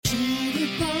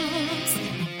Chatterbox, a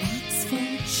box full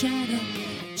of chatter.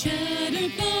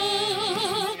 Chatterbox.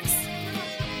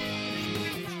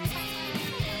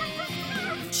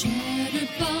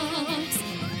 Chatterbox, a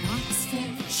box full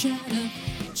of chatter.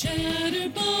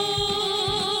 Chatterbox.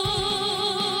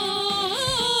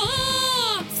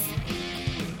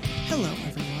 Hello,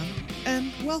 everyone,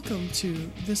 and welcome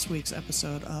to this week's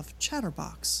episode of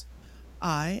Chatterbox.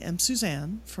 I am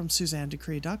Suzanne from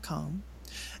SuzanneDecree.com,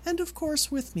 and of course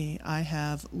with me I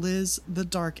have Liz the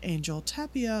Dark Angel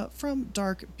Tapia from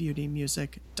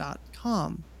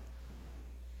DarkBeautyMusic.com.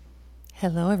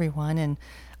 Hello, everyone, and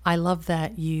I love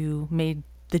that you made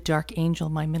the Dark Angel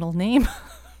my middle name.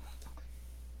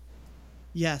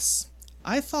 Yes,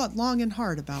 I thought long and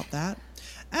hard about that,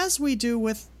 as we do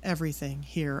with everything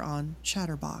here on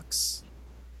Chatterbox.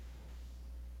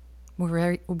 We're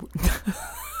very...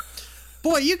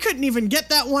 Boy, you couldn't even get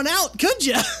that one out, could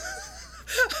you?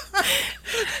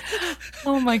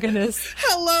 Oh my goodness.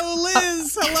 Hello,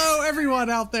 Liz. Hello, everyone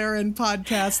out there in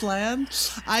podcast land.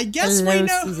 I guess Hello, we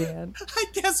know. Suzanne. I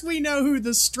guess we know who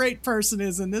the straight person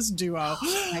is in this duo.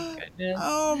 My goodness.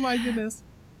 Oh my goodness.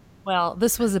 Well,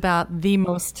 this was about the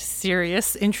most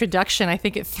serious introduction. I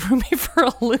think it threw me for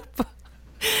a loop.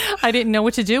 I didn't know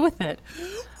what to do with it.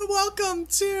 Welcome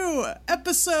to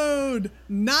episode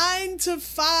 9 to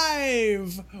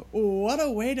 5. What a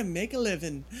way to make a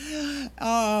living.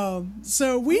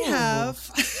 So we have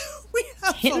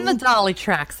Hitting the dolly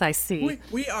tracks, I see.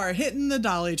 We are hitting the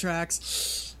dolly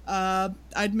tracks.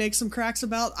 I'd make some cracks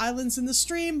about islands in the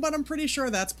stream, but I'm pretty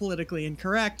sure that's politically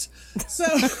incorrect. So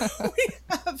we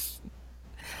have...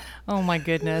 Oh my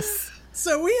goodness.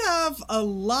 So we have a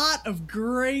lot of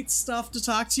great stuff to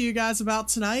talk to you guys about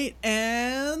tonight,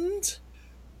 and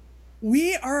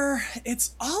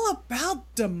it's all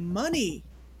about the money.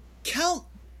 Count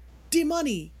de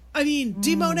money. I mean,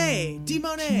 de Monet.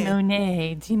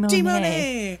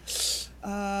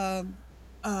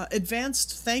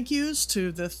 Advanced thank yous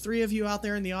to the three of you out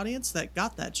there in the audience that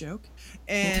got that joke.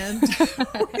 And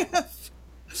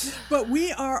but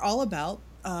we are all about,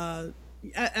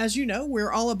 as you know,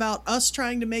 we're all about us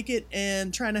trying to make it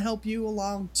and trying to help you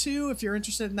along too, if you're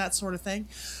interested in that sort of thing.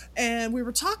 And we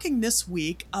were talking this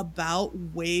week about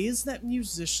ways that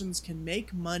musicians can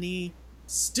make money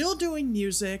still doing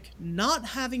music, not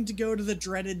having to go to the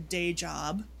dreaded day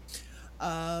job.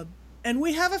 And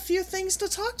we have a few things to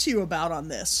talk to you about on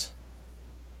this.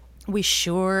 We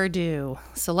sure do.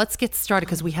 So let's get started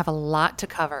because we have a lot to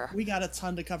cover. We got a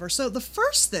ton to cover. So the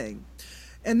first thing,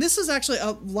 and this is actually a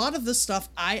lot of this stuff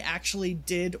I actually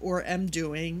did or am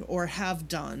doing or have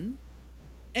done,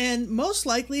 and most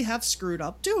likely have screwed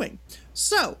up doing.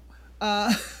 So,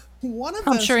 I'm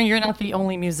sure you're not the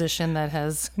only musician that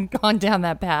has gone down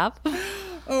that path.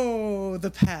 Oh,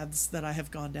 the paths that I have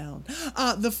gone down.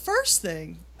 The first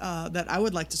thing that I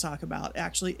would like to talk about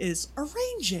actually is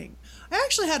arranging. I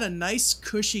actually had a nice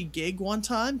cushy gig one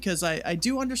time because I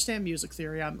do understand music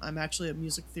theory. I'm actually a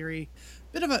music theory,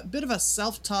 bit of a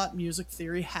self-taught music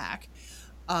theory hack.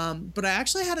 But I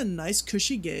actually had a nice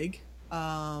cushy gig,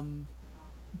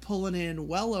 pulling in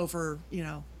well over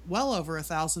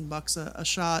 $1,000 a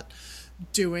shot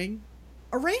doing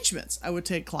arrangements. I would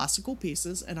take classical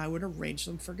pieces and I would arrange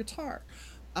them for guitar.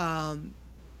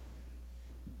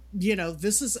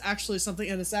 This is actually something,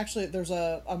 and it's actually,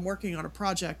 I'm working on a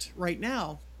project right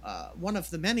now. One of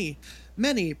the many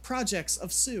projects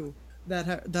of Sue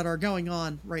that are going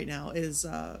on right now is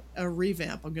a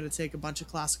revamp. I'm going to take a bunch of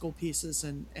classical pieces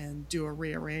and do a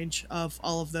rearrange of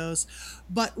all of those.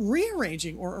 But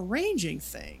rearranging or arranging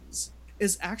things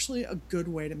is actually a good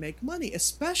way to make money,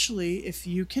 especially if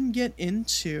you can get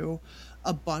into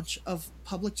a bunch of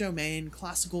public domain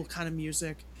classical kind of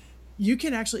music. You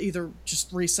can actually either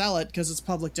just resell it because it's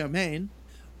public domain,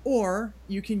 or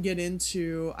you can get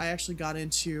into, I actually got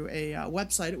into a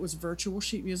website. It was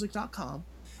virtualsheetmusic.com,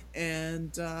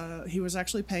 and he was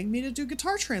actually paying me to do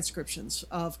guitar transcriptions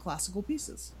of classical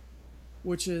pieces,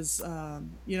 which is,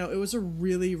 it was a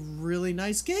really, really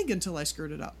nice gig until I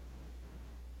screwed it up.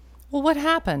 Well, what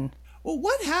happened? Well,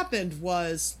 what happened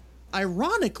was,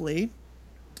 ironically,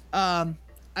 I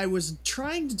was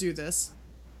trying to do this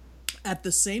at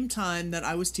the same time that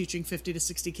I was teaching 50 to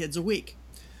 60 kids a week.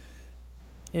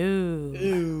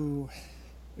 Ooh.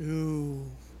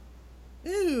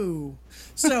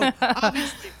 So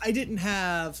obviously I didn't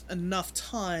have enough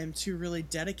time to really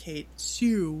dedicate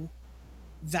to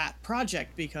that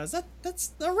project because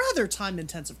that's a rather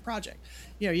time-intensive project.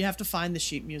 You have to find the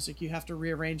sheet music, you have to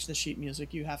rearrange the sheet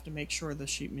music, you have to make sure the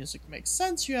sheet music makes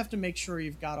sense, you have to make sure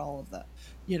you've got all of that,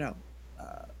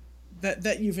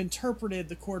 that you've interpreted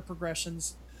the chord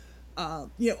progressions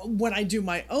when I do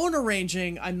my own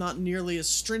arranging, I'm not nearly as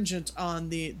stringent on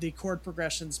the chord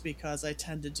progressions because I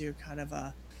tend to do kind of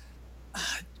a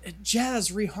jazz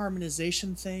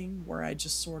reharmonization thing where I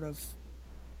just sort of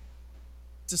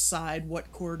decide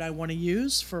what chord I want to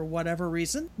use for whatever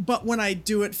reason. But when I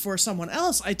do it for someone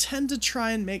else, I tend to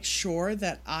try and make sure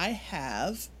that I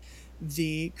have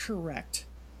the correct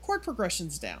chord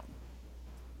progressions down.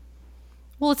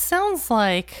 Well, it sounds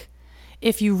like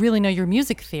if you really know your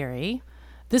music theory,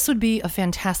 this would be a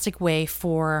fantastic way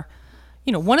for,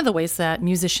 one of the ways that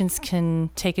musicians can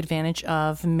take advantage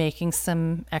of making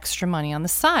some extra money on the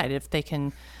side if they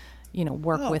can,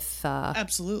 work with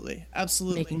absolutely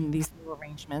making these new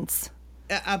arrangements.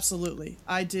 Absolutely.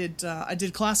 I did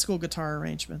classical guitar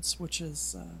arrangements, which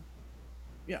is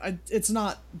it's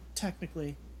not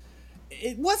technically,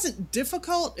 it wasn't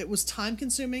difficult. It was time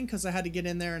consuming because I had to get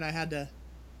in there and I had to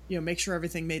make sure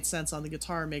everything made sense on the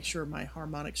guitar, make sure my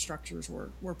harmonic structures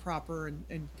were proper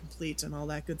and complete and all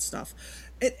that good stuff.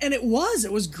 It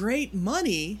was great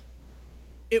money.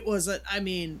 It was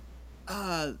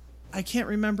I can't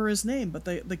remember his name, but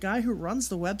the guy who runs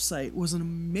the website was an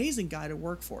amazing guy to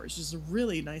work for. He's just a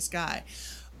really nice guy.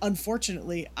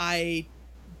 Unfortunately, I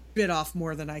bit off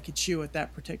more than I could chew at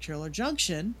that particular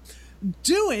junction,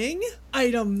 doing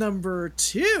item number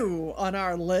 2 on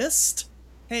our list.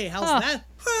 Hey, how's that?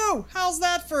 Whoa, how's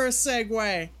that for a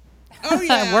segue? Oh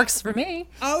yeah. It works for me.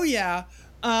 Oh yeah.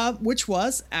 Which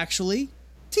was actually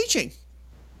teaching.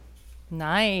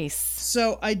 Nice.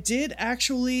 So I did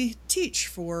actually teach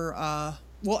for I've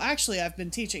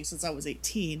been teaching since I was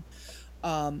 18.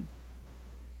 My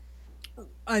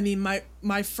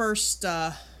first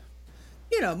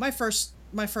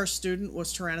my first student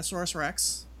was Tyrannosaurus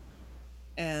Rex.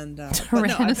 And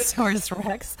Tyrannosaurus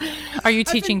Rex. Are you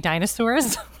teaching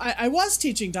dinosaurs? I was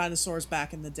teaching dinosaurs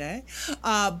back in the day.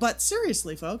 But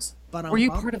seriously, folks. Were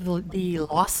you part of the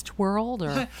Lost World?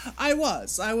 Or I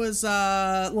was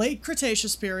late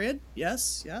Cretaceous period.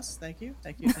 Yes. Thank you.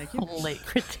 Late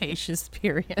Cretaceous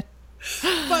period.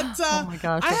 But oh my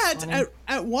gosh, I had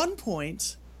at one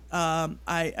point.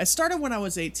 I started when I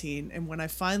was 18, and when I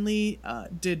finally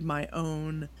did my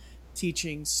own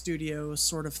teaching studio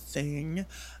sort of thing,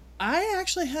 I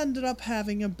actually ended up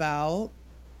having about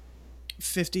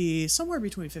 50, somewhere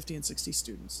between 50 and 60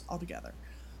 students altogether.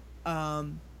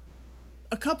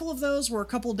 A couple of those were a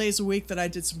couple of days a week that I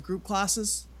did some group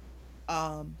classes.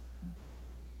 But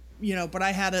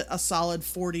I had a solid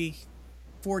 40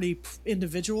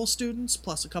 individual students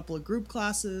plus a couple of group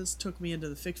classes, took me into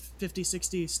the 50,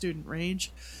 60 student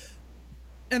range.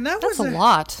 And that's a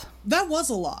lot. That was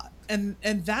a lot. And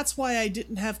that's why I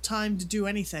didn't have time to do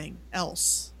anything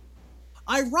else.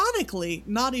 Ironically,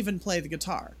 not even play the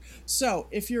guitar. So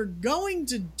if you're going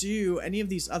to do any of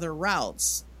these other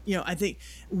routes, I think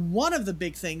one of the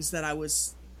big things that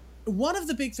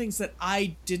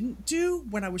I didn't do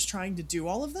when I was trying to do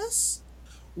all of this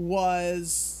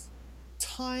was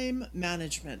time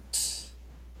management.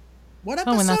 What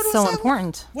episode and that's so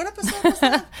important. What episode was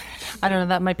that? I don't know.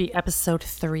 That might be episode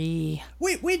 3.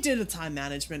 We did a time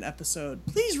management episode.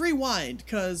 Please rewind,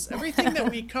 because everything that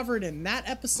we covered in that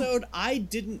episode, I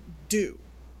didn't do.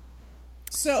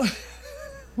 So...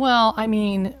 Well,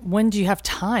 when do you have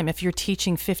time? If you're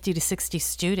teaching 50 to 60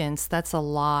 students, that's a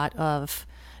lot of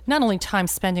not only time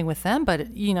spending with them, but,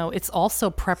 it's also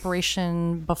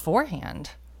preparation beforehand.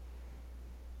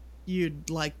 You'd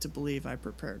like to believe I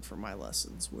prepared for my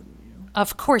lessons, wouldn't you?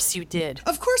 Of course you did.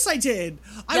 Of course I did.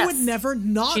 Yes, I would never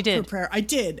not did. prepare. I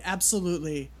did,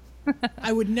 absolutely.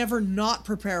 I would never not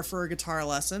prepare for a guitar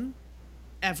lesson.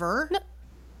 Ever.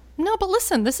 No, but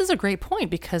listen, this is a great point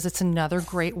because it's another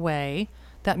great way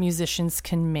that musicians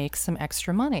can make some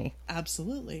extra money.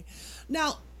 Absolutely.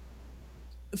 Now,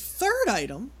 third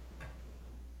item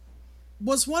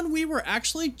was one we were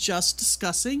actually just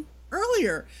discussing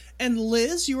earlier. And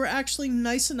Liz, you were actually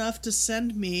nice enough to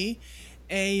send me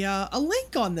a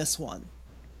link on this one.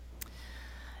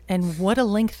 And what a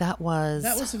link that was.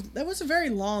 That was a very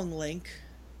long link.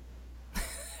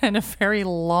 And a very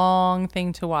long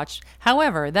thing to watch.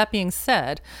 However, that being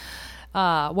said,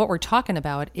 what we're talking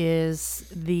about is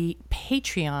the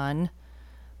Patreon,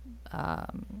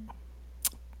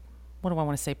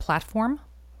 platform?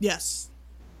 Yes.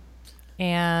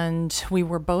 And we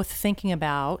were both thinking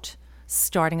about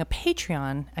starting a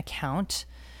Patreon account.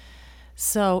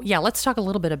 So, yeah, let's talk a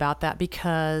little bit about that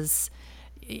because,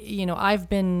 I've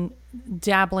been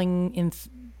dabbling in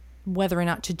whether or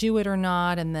not to do it or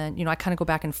not. And then, I kind of go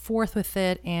back and forth with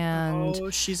it.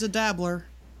 And she's a dabbler.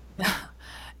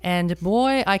 And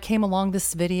boy, I came along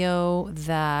this video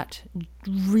that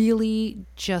really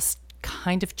just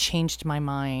kind of changed my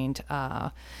mind.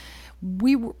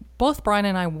 Both Brian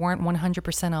and I weren't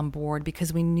 100% on board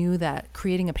because we knew that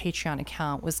creating a Patreon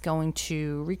account was going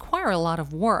to require a lot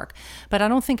of work. But I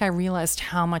don't think I realized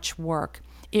how much work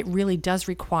it really does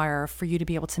require for you to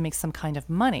be able to make some kind of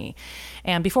money.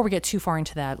 And before we get too far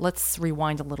into that, let's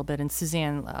rewind a little bit. And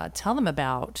Suzanne, tell them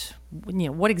about,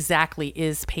 what exactly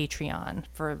is Patreon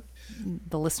for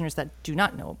the listeners that do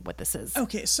not know what this is.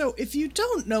 Okay, so if you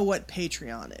don't know what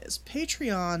Patreon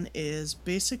is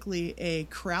basically a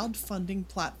crowdfunding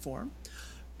platform,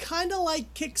 kind of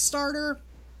like Kickstarter,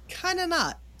 kind of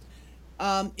not.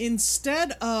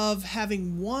 Instead of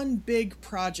having one big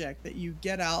project that you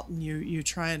get out and you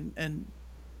try and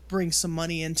bring some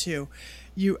money into,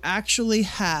 you actually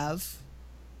have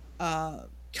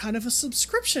kind of a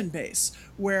subscription base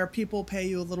where people pay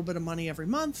you a little bit of money every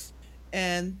month,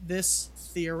 and this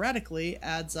theoretically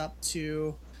adds up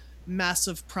to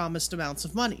massive promised amounts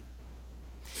of money.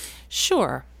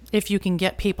 Sure, if you can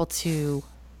get people to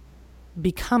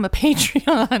become a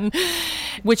Patreon,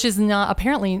 which is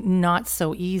apparently not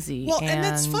so easy. Well, and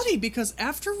it's funny because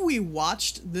after we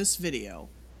watched this video,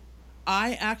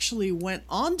 I actually went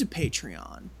on to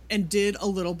Patreon and did a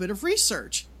little bit of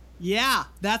research. Yeah,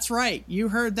 that's right. You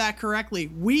heard that correctly.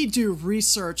 We do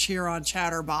research here on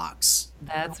Chatterbox.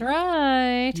 That's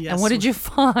right. Yes. And what did you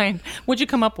find? What'd you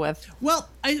come up with? Well,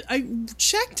 I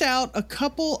checked out a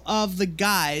couple of the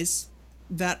guys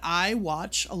that I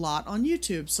watch a lot on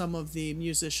YouTube, some of the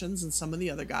musicians and some of the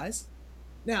other guys.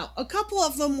 Now, a couple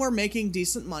of them were making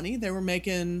decent money. They were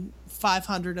making $500,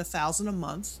 $1,000 a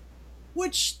month,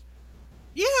 which,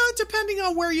 depending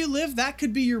on where you live, that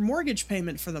could be your mortgage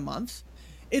payment for the month.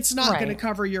 It's not going to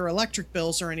cover your electric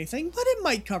bills or anything, but it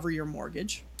might cover your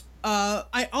mortgage.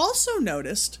 I also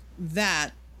noticed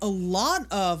that a lot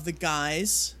of the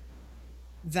guys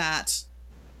that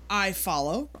I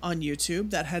follow on YouTube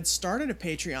that had started a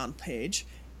Patreon page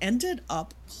ended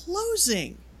up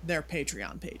closing their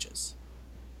Patreon pages.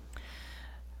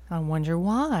 I wonder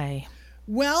why.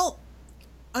 Well,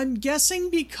 I'm guessing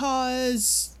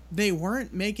because they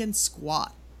weren't making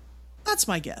squat. That's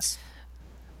my guess.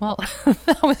 Well,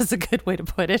 that was a good way to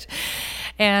put it.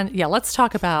 And let's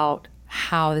talk about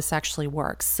how this actually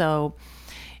works. So,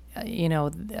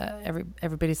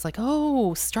 everybody's like,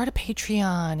 oh, start a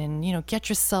Patreon and, get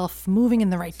yourself moving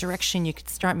in the right direction. You could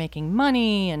start making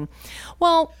money. And,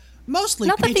 well, mostly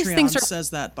not that Patreon these things says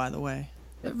that, by the way.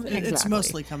 Exactly. It's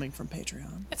mostly coming from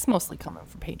Patreon. It's mostly coming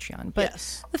from Patreon. But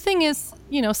yes. The thing is,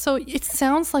 so it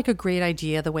sounds like a great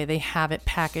idea the way they have it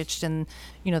packaged and,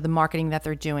 the marketing that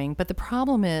they're doing. But the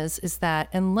problem is that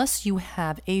unless you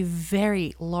have a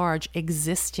very large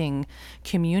existing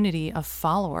community of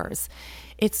followers,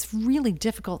 it's really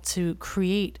difficult to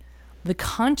create the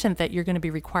content that you're going to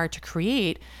be required to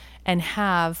create and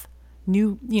have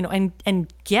new,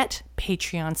 and get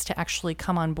Patreons to actually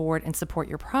come on board and support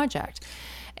your project.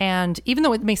 And even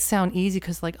though it may sound easy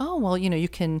because you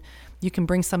can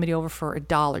bring somebody over for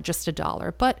 $1, just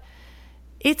 $1, but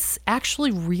it's actually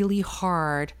really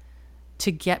hard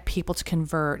to get people to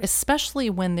convert, especially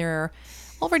when they're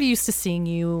already used to seeing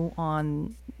you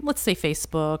on, let's say,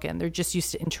 Facebook, and they're just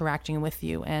used to interacting with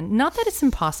you. And not that it's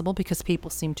impossible because people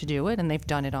seem to do it and they've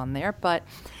done it on there, but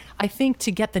I think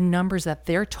to get the numbers that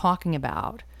they're talking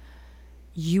about,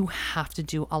 you have to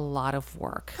do a lot of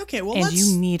work. Okay, well, and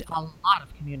you need a lot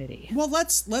of community. Well,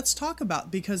 let's talk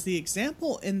about, because the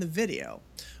example in the video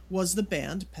was the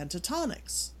band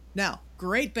Pentatonix. Now,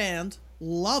 great band,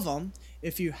 love them.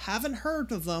 If you haven't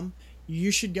heard of them, you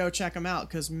should go check them out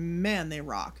because, man, they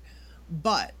rock.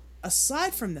 But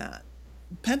aside from that,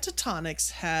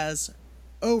 Pentatonix has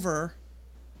over,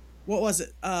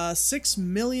 6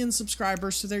 million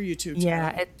subscribers to their YouTube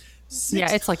channel.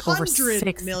 It's like over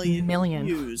 6 million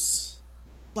views.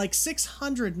 Like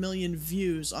 600 million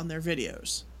views on their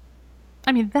videos.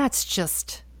 I mean, that's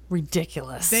just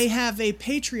ridiculous. They have a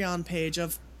Patreon page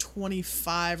of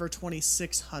 2,500 or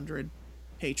 2,600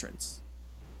 patrons.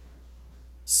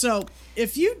 So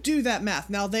if you do that math,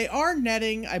 now they are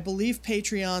netting, I believe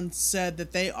Patreon said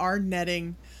that they are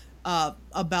netting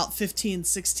about 15,000,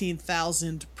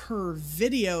 16,000 per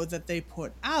video that they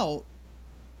put out.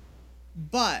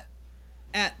 But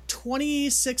at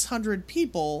 2,600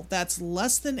 people, that's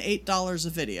less than $8 a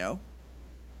video.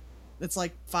 It's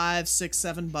like $5,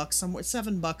 $6, $7 somewhere,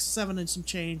 $7, 7 and some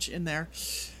change in there.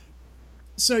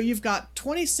 So you've got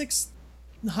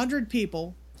 2,600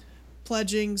 people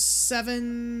pledging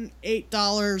 $7,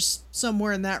 $8,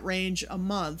 somewhere in that range a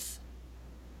month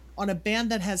on a band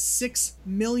that has 6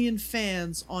 million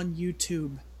fans on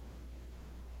YouTube.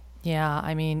 Yeah,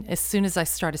 I mean, as soon as I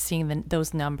started seeing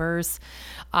those numbers,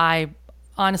 I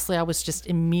honestly, I was just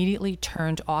immediately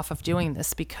turned off of doing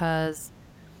this because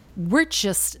we're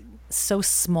just so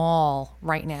small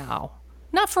right now.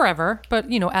 Not forever,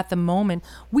 but at the moment,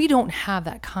 we don't have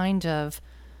that kind of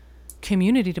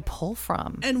community to pull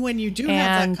from. And when you do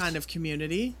have that kind of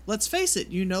community, let's face it,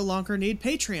 you no longer need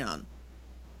Patreon.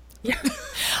 Yeah.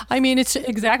 I mean, it's like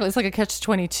a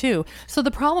catch-22. So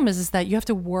the problem is that you have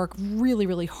to work really,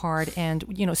 really hard. And,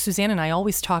 Suzanne and I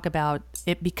always talk about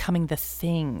it becoming the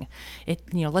thing.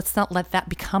 Let's not let that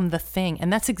become the thing.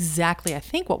 And that's exactly, I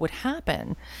think, what would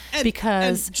happen.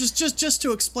 Because just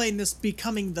to explain this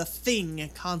becoming the thing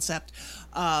concept,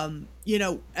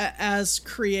 as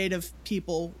creative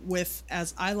people with,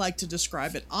 as I like to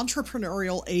describe it,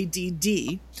 entrepreneurial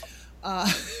ADD,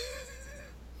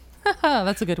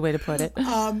 that's a good way to put it.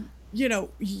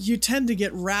 You tend to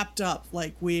get wrapped up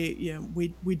like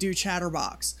we do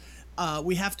Chatterbox.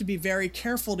 We have to be very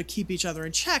careful to keep each other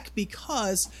in check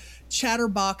because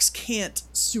Chatterbox can't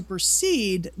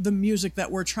supersede the music that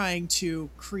we're trying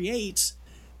to create.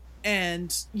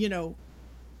 And,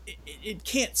 it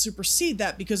can't supersede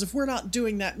that because if we're not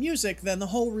doing that music, then the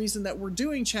whole reason that we're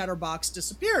doing Chatterbox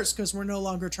disappears because we're no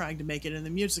longer trying to make it in the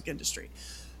music industry.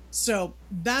 So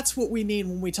that's what we mean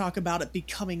when we talk about it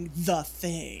becoming the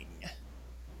thing.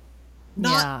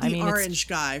 Not the orange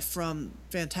guy from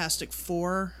Fantastic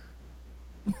Four.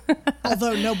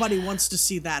 Although nobody wants to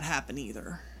see that happen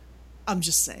either. I'm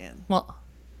just saying. Well,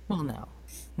 no,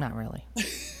 not really.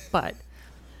 But,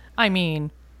 I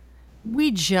mean,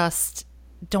 we just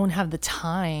don't have the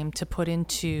time to put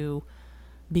into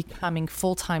becoming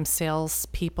full-time sales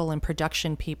people and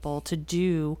production people to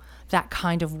do that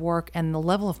kind of work and the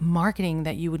level of marketing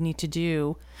that you would need to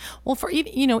do. Well, for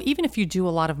even if you do a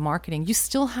lot of marketing, you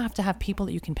still have to have people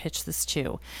that you can pitch this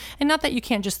to. And not that you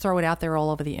can't just throw it out there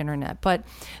all over the internet, but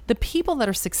the people that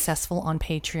are successful on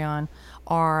Patreon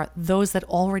are those that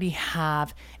already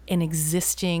have an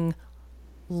existing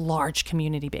large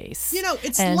community base.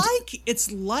 It's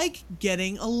like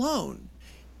getting a loan.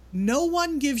 No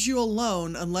one gives you a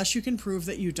loan unless you can prove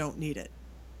that you don't need it.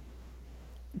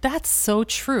 That's so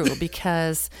true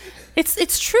because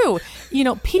it's true.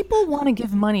 People want to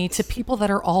give money to people that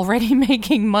are already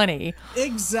making money.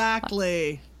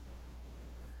 Exactly.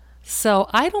 So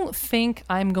I don't think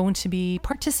I'm going to be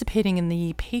participating in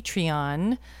the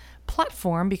Patreon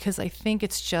platform because I think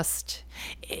it just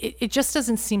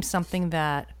doesn't seem something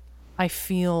that I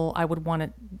feel I would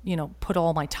want to, put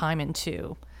all my time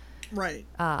into. Right.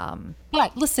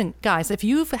 But listen, guys, if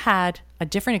you've had a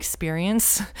different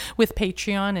experience with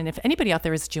Patreon and if anybody out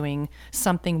there is doing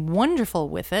something wonderful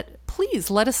with it, please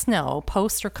let us know.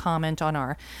 Post or comment on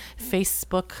our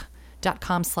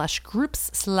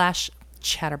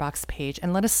facebook.com/groups/chatterbox page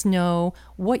and let us know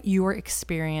what your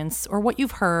experience or what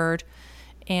you've heard.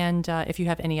 And if you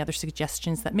have any other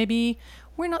suggestions that maybe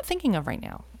we're not thinking of right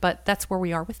now. But that's where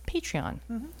we are with Patreon.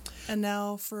 Mm-hmm. And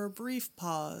now for a brief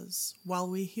pause while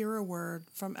we hear a word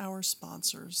from our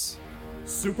sponsors.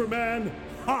 Superman?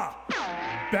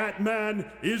 Ha!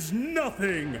 Batman is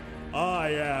nothing! I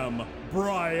am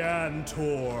Brian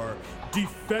Tor,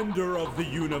 defender of the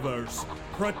universe,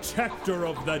 protector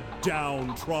of the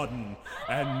downtrodden.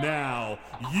 And now,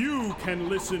 you can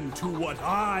listen to what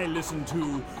I listen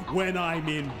to when I'm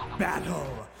in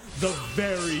battle. The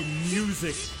very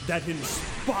music that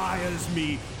inspires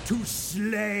me to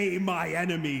slay my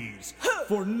enemies.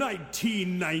 For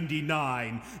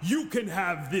 $19.99, you can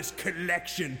have this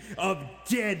collection of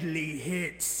deadly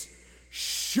hits.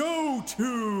 Show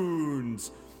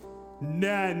tunes.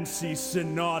 Nancy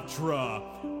Sinatra,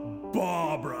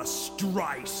 Barbara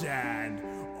Streisand,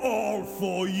 all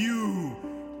for you.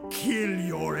 Kill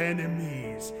your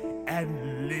enemies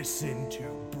and listen to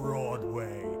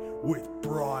Broadway with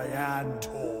Brian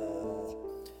Tor.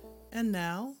 And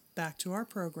now, back to our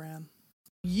program.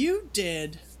 You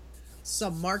did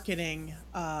some marketing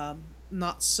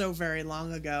not so very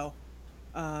long ago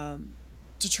to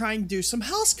try and do some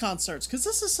house concerts, because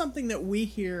this is something that we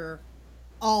hear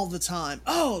all the time.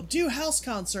 Oh, do house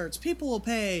concerts. People will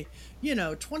pay,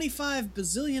 $25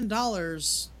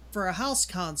 bazillion for a house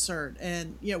concert.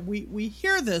 And, we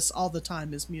hear this all the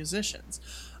time as musicians.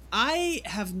 I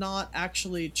have not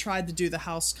actually tried to do the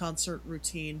house concert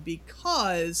routine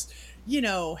because,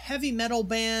 heavy metal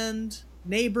band,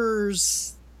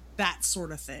 neighbors, that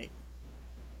sort of thing.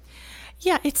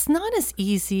 Yeah, it's not as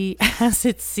easy as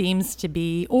it seems to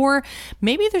be. Or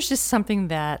maybe there's just something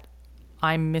that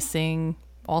I'm missing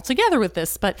altogether with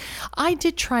this. But I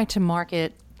did try to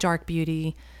market Dark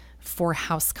Beauty for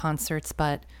house concerts,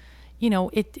 but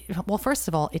well, first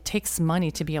of all, it takes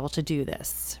money to be able to do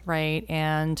this, right?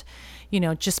 And,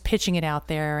 just pitching it out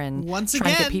there and Once trying to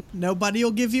get again, people. nobody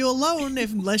will give you a loan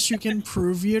unless you can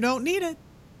prove you don't need it.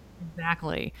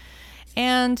 Exactly.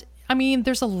 And I mean,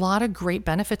 there's a lot of great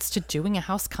benefits to doing a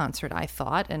house concert, I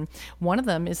thought. And one of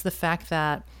them is the fact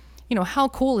that, how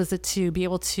cool is it to be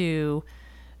able to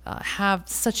have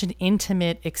such an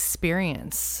intimate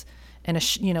experience and,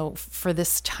 for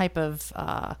this type of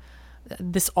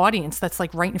this audience that's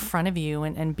like right in front of you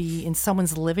and be in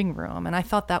someone's living room. And I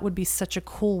thought that would be such a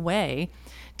cool way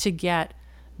to get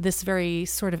this very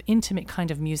sort of intimate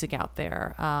kind of music out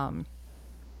there and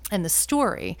the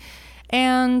story.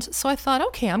 And so I thought,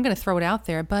 okay, I'm going to throw it out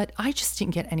there, but I just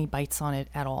didn't get any bites on it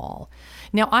at all.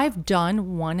 Now, I've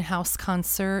done one house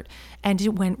concert and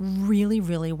it went really,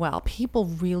 really well. People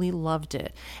really loved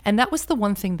it. And that was the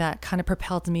one thing that kind of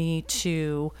propelled me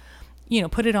to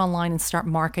put it online and start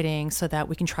marketing so that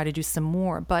we can try to do some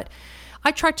more. But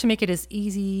I tried to make it as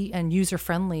easy and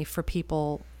user-friendly for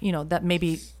people, that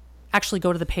maybe actually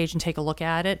go to the page and take a look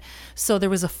at it. So there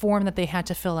was a form that they had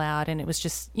to fill out, and it was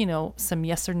just, some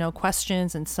yes or no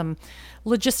questions and some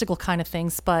logistical kind of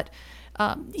things. But,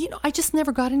 I just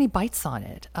never got any bites on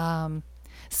it.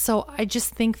 So I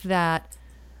just think that,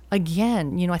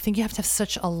 again, I think you have to have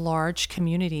such a large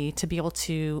community to be able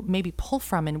to maybe pull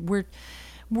from, and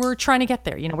we're trying to get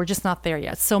there. We're just not there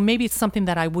yet. So maybe it's something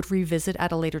that I would revisit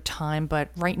at a later time. But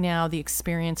right now, the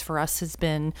experience for us has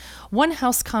been one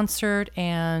house concert,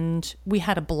 and we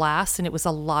had a blast, and it was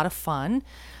a lot of fun.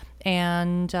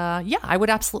 And I would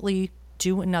absolutely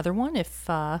do another one if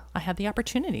I had the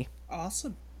opportunity.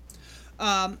 Awesome.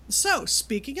 So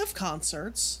speaking of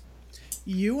concerts,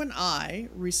 you and I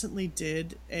recently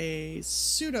did a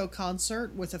pseudo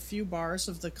concert with a few bars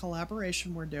of the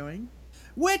collaboration we're doing.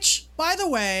 Which, by the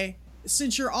way,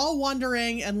 since you're all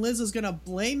wondering, and Liz is going to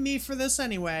blame me for this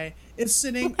anyway, is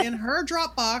sitting in her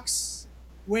Dropbox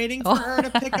waiting for her to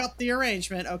pick up the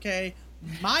arrangement, okay?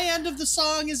 My end of the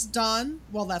song is done.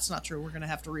 Well, that's not true. We're going to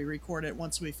have to re-record it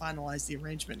once we finalize the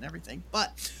arrangement and everything.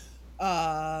 But,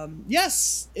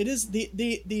 yes, it is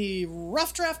the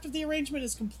rough draft of the arrangement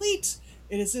is complete.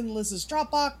 It is in Liz's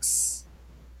Dropbox.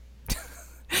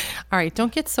 All right,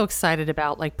 don't get so excited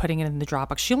about putting it in the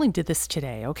Dropbox. She only did this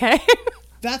today, okay?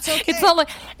 That's okay. It's not like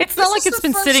it's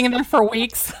been sitting in there for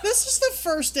weeks. This is the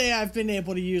first day I've been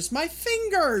able to use my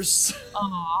fingers.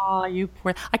 Oh, you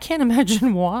poor. I can't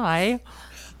imagine why.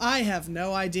 I have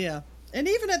no idea. And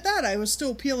even at that, I was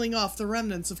still peeling off the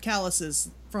remnants of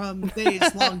calluses from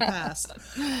days long past.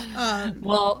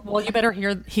 Well, you better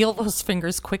heal those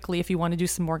fingers quickly if you want to do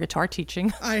some more guitar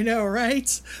teaching. I know, right?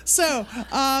 So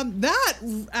that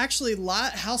actually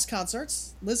house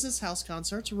concerts, Liz's house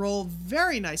concerts, roll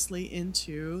very nicely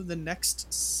into the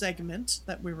next segment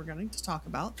that we were going to talk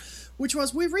about, which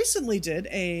was we recently did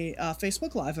a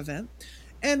Facebook Live event.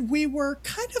 And we were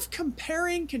kind of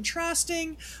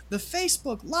contrasting the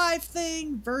Facebook Live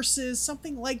thing versus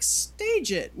something like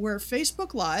Stage It, where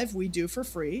Facebook Live we do for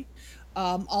free.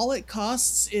 All it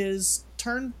costs is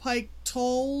turnpike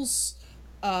tolls,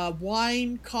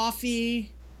 wine,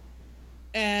 coffee,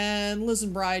 and Liz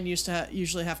and Brian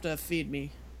usually have to feed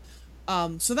me.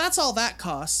 So that's all that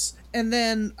costs. And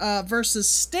then versus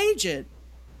Stage It,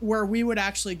 where we would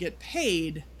actually get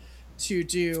paid to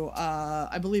do,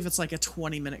 I believe it's like a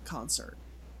 20-minute concert.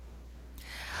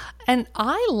 And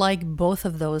I like both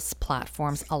of those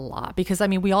platforms a lot because, I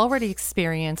mean, we already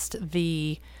experienced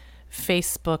the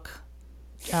Facebook,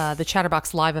 the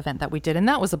Chatterbox Live event that we did, and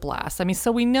that was a blast. I mean,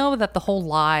 so we know that the whole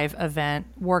live event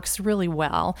works really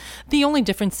well. The only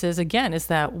difference is, again, is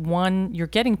that one, you're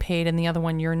getting paid, and the other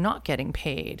one, you're not getting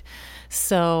paid.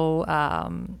 So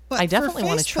I definitely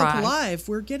want to try. For Facebook Live,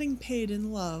 we're getting paid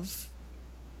in love.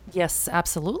 Yes,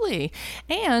 absolutely.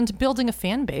 And building a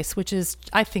fan base, which is,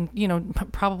 I think,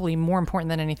 probably more important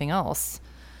than anything else.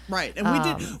 Right.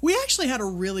 And we actually had a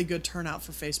really good turnout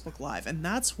for Facebook Live. And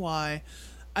that's why,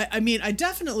 I mean, I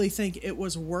definitely think it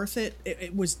was worth it.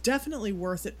 It was definitely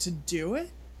worth it to do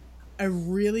it. I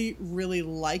really, really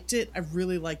liked it. I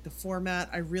really liked the format.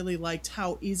 I really liked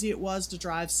how easy it was to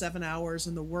drive 7 hours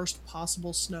in the worst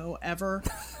possible snow ever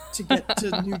to get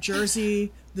to New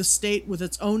Jersey, the state with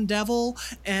its own devil,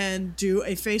 and do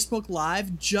a Facebook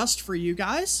Live just for you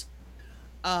guys.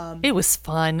 It was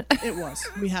fun. It was.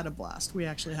 We had a blast. We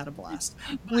actually had a blast.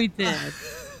 We did.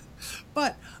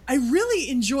 But I really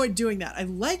enjoyed doing that. I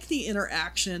like the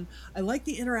interaction. I like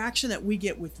the interaction that we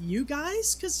get with you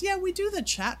guys. Because, yeah, we do the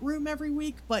chat room every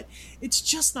week, but it's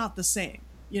just not the same.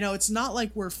 It's not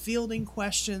like we're fielding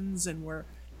questions and we're,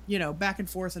 back and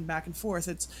forth and back and forth.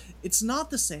 It's not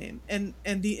the same. And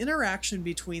the interaction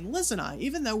between Liz and I,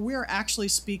 even though we're actually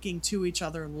speaking to each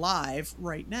other live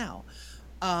right now,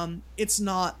 it's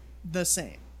not the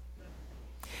same.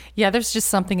 Yeah, there's just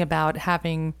something about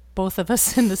having both of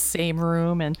us in the same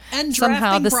room and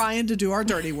somehow drafting Brian to do our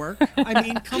dirty work. I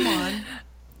mean, come on.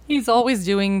 He's always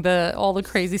doing all the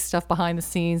crazy stuff behind the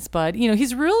scenes, but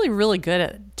he's really, really good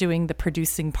at doing the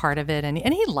producing part of it, and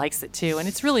he likes it too, and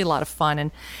it's really a lot of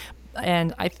fun,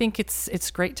 and I think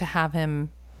it's great to have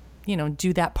him,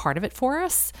 do that part of it for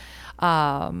us.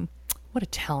 What a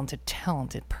talented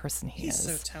person he is.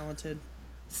 He's so talented.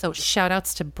 So shout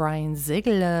outs to Brian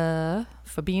Ziegler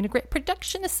for being a great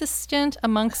production assistant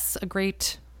amongst a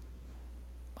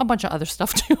bunch of other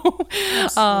stuff too.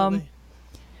 Absolutely.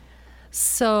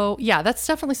 So yeah, that's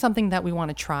definitely something that we want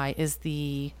to try is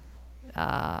the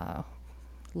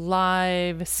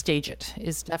live stage it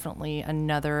is definitely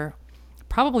another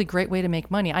probably great way to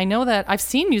make money. I know that I've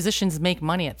seen musicians make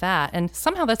money at that, and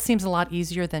somehow that seems a lot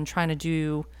easier than trying to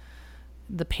do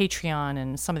the Patreon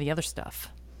and some of the other stuff.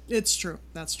 It's true.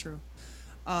 That's true.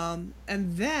 And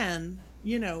then,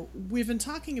 we've been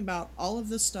talking about all of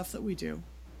this stuff that we do.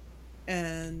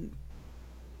 And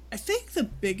I think the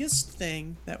biggest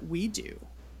thing that we do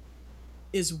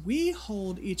is we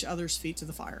hold each other's feet to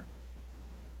the fire.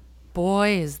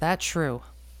 Boy, is that true.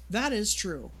 That is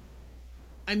true.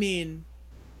 I mean,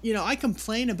 I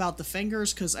complain about the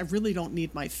fingers because I really don't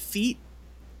need my feet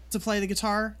to play the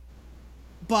guitar.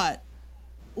 But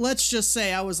let's just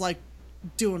say I was like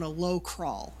doing a low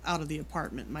crawl out of the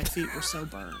apartment. My feet were so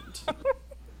burned.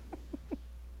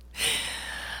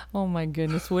 Oh my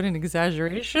goodness, what an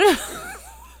exaggeration.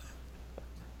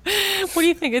 What do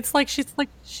you think? It's like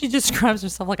she describes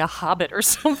herself like a hobbit or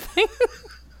something.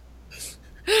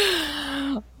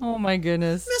 Oh my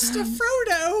goodness. Mr.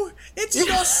 Frodo, it's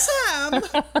your Sam.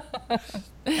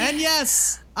 And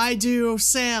yes, I do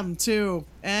Sam too.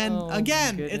 And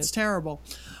again, it's terrible.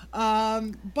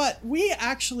 But we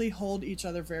actually hold each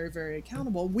other very, very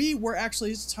accountable. We were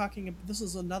actually talking, this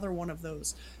is another one of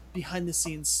those behind the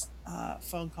scenes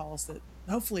phone calls that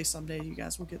hopefully someday you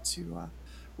guys will get to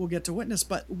witness,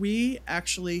 but we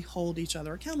actually hold each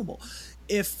other accountable.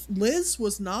 If Liz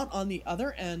was not on the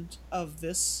other end of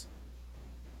this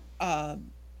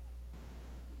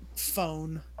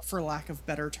phone, for lack of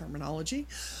better terminology,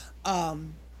 I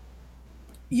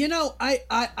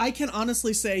can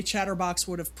honestly say Chatterbox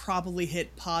would have probably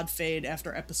hit pod fade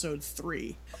after episode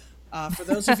 3. For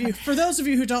those of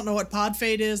you who don't know what pod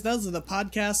fade is, those are the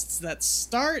podcasts that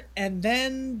start and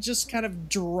then just kind of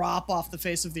drop off the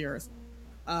face of the earth.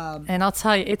 And I'll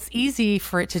tell you, it's easy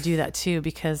for it to do that too,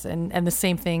 because and the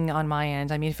same thing on my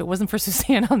end. I mean, if it wasn't for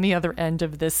Suzanne on the other end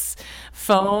of this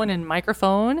phone and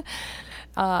microphone,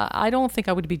 I don't think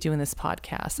I would be doing this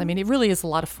podcast. I mean, it really is a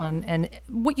lot of fun. And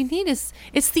what you need it's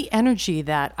the energy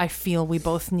that I feel we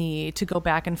both need to go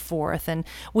back and forth. And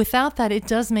without that, it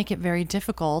does make it very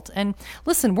difficult. And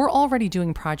listen, we're already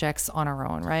doing projects on our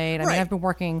own, right? I mean, I've been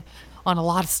working on a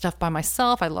lot of stuff by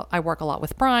myself. I work a lot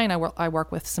with Brian. I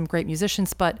work with some great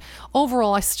musicians, but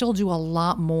overall, I still do a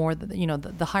lot more.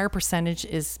 The higher percentage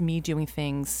is me doing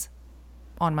things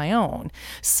on my own.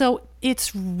 So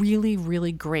it's really,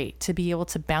 really great to be able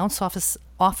to bounce off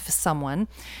of someone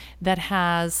that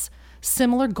has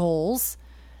similar goals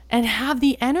and have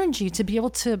the energy to be able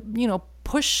to,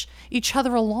 push each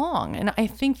other along. And I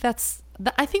think that's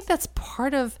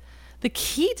part of the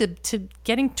key to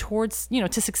getting towards,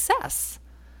 to success.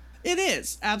 It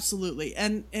is, absolutely.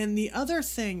 And the other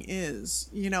thing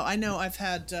is, I know I've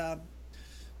had,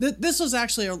 this was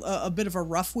actually a bit of a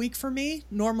rough week for me.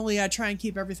 Normally I try and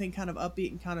keep everything kind of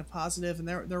upbeat and kind of positive. And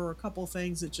there were a couple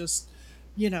things that just,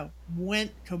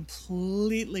 went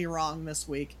completely wrong this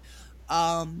week.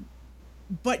 But,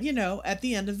 at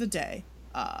the end of the day,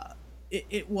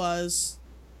 it was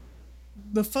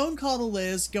the phone call to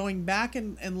Liz, going back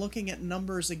and looking at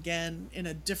numbers again in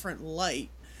a different light,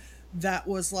 that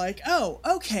was like, oh,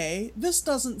 okay, this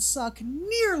doesn't suck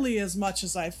nearly as much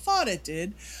as I thought it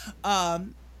did. But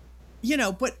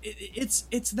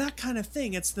it's that kind of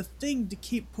thing. It's the thing to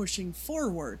keep pushing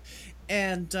forward.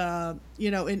 And,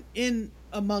 in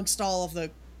amongst all of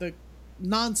the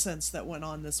nonsense that went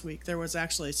on this week, there was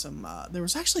actually some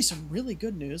really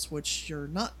good news, which you're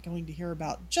not going to hear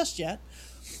about just yet.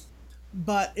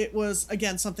 But it was,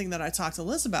 again, something that I talked to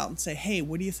Liz about and say, hey,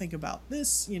 what do you think about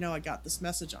this? I got this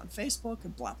message on Facebook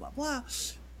and blah, blah, blah.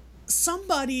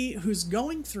 Somebody who's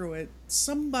going through it,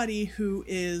 somebody who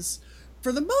is,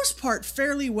 for the most part,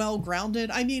 fairly well grounded.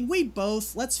 I mean, we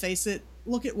both, let's face it,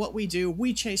 look at what we do.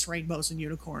 We chase rainbows and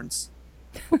unicorns.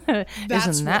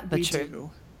 Isn't that the truth?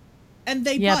 Do. and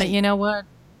they Yeah, bite. but you know what?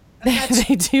 That's-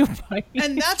 They do bite.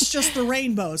 And that's just the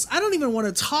rainbows. I don't even want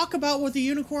to talk about what the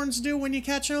unicorns do when you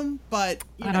catch them, but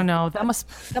I don't know. That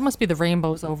must be the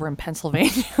rainbows over in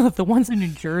Pennsylvania. The ones in New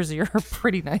Jersey are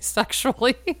pretty nice,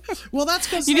 actually. Well, that's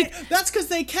because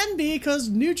they can be, because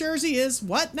New Jersey is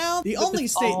what now? The only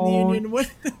its state in the own- union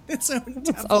with its own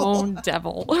devil. Own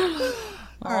devil. Oh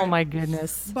right. my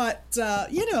goodness. But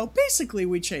basically,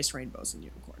 we chase rainbows and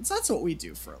unicorns. That's what we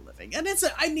do for a living, and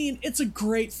it's a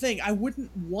great thing. I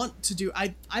wouldn't want to do.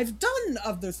 I've done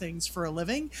other things for a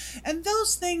living, and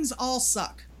those things all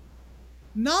suck.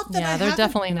 Not that Yeah, they're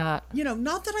definitely not.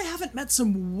 Not that I haven't met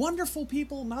some wonderful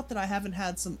people, not that I haven't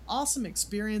had some awesome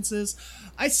experiences.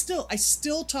 I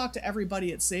still talk to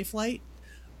everybody at Safelight.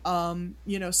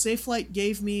 Safelight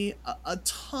gave me a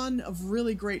ton of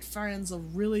really great friends,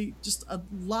 just a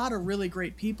lot of really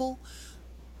great people,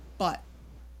 but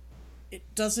it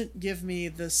doesn't give me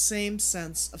the same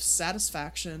sense of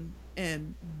satisfaction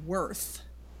and worth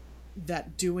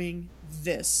that doing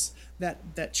this,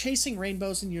 that chasing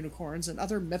rainbows and unicorns and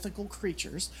other mythical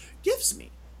creatures gives me.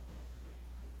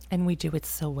 And we do it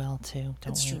so well too, don't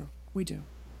It's we? true. We do.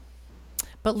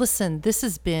 But listen, this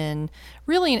has been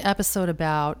really an episode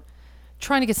about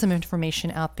trying to get some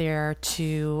information out there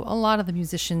to a lot of the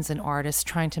musicians and artists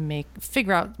trying to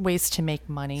figure out ways to make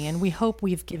money. And we hope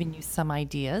we've given you some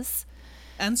ideas.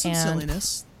 And some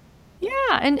silliness.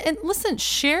 Yeah, and listen,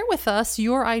 share with us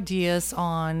your ideas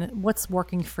on what's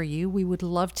working for you. We would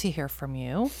love to hear from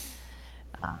you.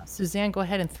 Suzanne, go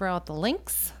ahead and throw out the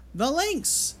links. The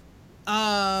links.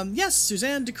 Yes,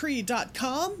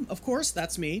 SuzanneDecree.com, of course,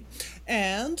 that's me.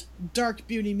 And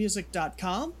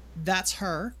DarkBeautyMusic.com, that's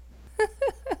her.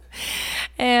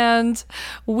 And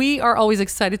we are always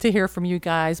excited to hear from you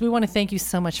guys. We want to thank you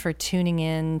so much for tuning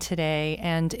in today.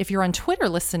 And if you're on Twitter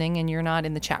listening and you're not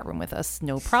in the chat room with us,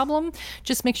 no problem.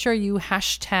 Just make sure you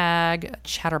hashtag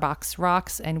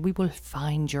ChatterboxRocks and we will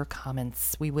find your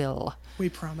comments. We will. We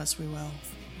promise we will.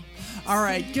 All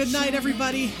right. Good night,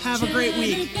 everybody. Have a great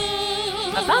week.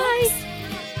 Bye-bye.